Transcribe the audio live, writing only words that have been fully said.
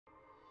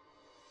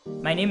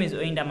My name is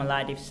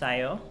Oyindamola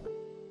Adefisayo.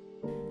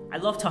 I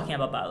love talking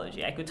about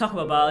biology. I could talk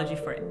about biology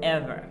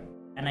forever,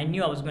 and I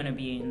knew I was going to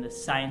be in the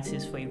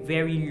sciences for a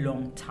very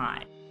long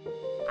time.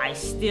 I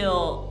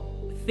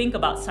still think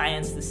about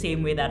science the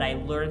same way that I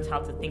learned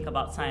how to think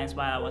about science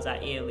while I was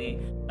at ALA.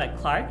 At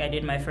Clark, I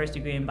did my first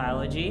degree in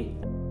biology.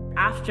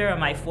 After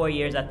my 4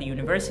 years at the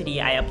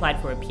university, I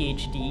applied for a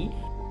PhD.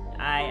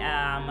 I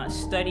am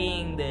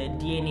studying the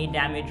DNA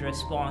damage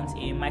response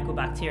in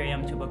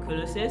Mycobacterium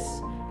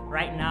tuberculosis.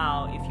 Right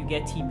now, if you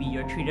get TB,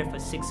 you're treated for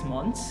 6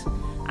 months,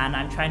 and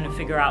I'm trying to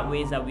figure out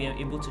ways that we are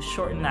able to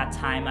shorten that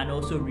time and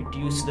also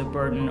reduce the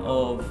burden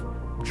of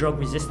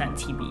drug-resistant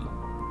TB.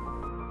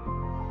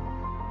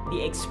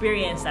 The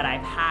experience that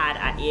I've had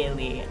at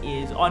ALA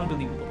is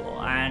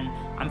unbelievable, and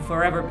I'm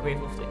forever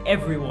grateful to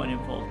everyone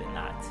involved in it.